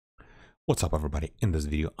What's up everybody, in this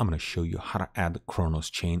video I'm going to show you how to add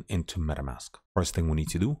Cronos Chain into MetaMask. First thing we need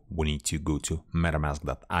to do, we need to go to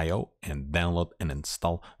metamask.io and download and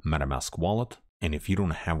install MetaMask wallet. And if you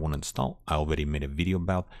don't have one installed, I already made a video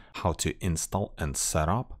about how to install and set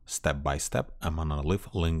up step by step. I'm going to leave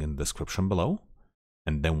a link in the description below.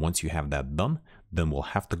 And then once you have that done, then we'll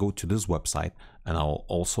have to go to this website, and I'll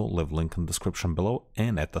also leave a link in the description below.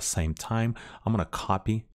 And at the same time, I'm going to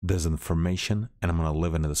copy this information and I'm going to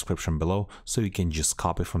leave in the description below, so you can just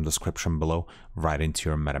copy from the description below right into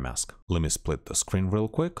your MetaMask. Let me split the screen real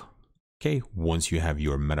quick. Okay, once you have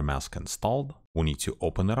your MetaMask installed, we need to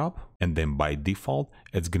open it up, and then by default,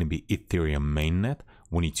 it's going to be Ethereum mainnet.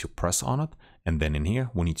 We need to press on it, and then in here,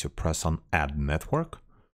 we need to press on Add Network.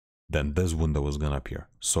 Then this window is going to appear.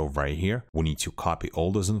 So right here, we need to copy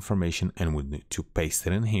all this information and we need to paste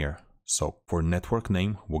it in here. So for network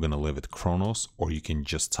name, we're going to leave it Cronos, or you can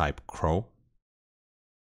just type Crow.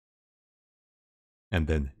 And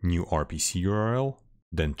then new RPC URL,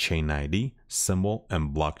 then chain ID, symbol,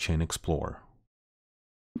 and blockchain explorer.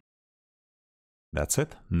 That's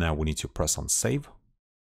it. Now we need to press on save.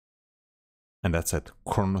 And that's it.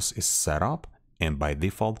 Cronos is set up, and by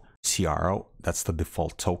default, CRO, that's the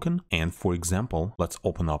default token. And for example, let's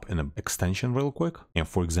open up an extension real quick. And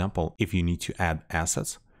for example, if you need to add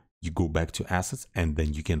assets, you go back to assets and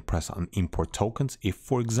then you can press on import tokens. If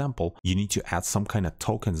for example, you need to add some kind of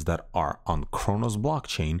tokens that are on Cronos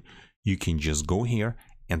blockchain, you can just go here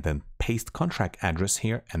and then paste contract address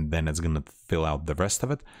here, and then it's going to fill out the rest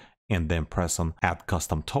of it, and then press on add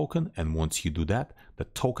custom token. And once you do that, the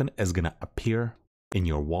token is going to appear in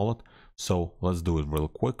your wallet. So let's do it real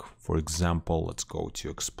quick. For example, let's go to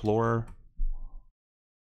Explorer.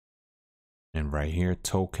 And right here,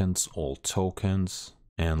 tokens, all tokens.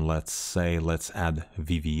 And let's say, let's add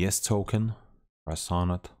VVS token. Press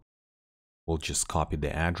on it. We'll just copy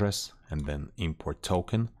the address and then import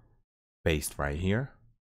token. Paste right here.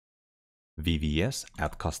 VVS,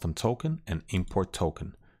 add custom token and import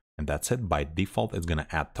token. And that's it. By default, it's going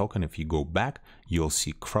to add token. If you go back, you'll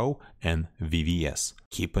see Crow and VVS.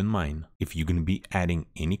 Keep in mind, if you're going to be adding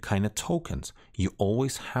any kind of tokens, you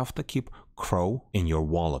always have to keep Crow in your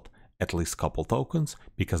wallet, at least a couple tokens,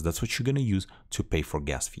 because that's what you're going to use to pay for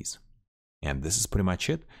gas fees. And this is pretty much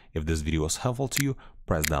it. If this video was helpful to you,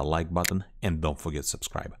 press that like button and don't forget to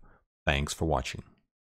subscribe. Thanks for watching.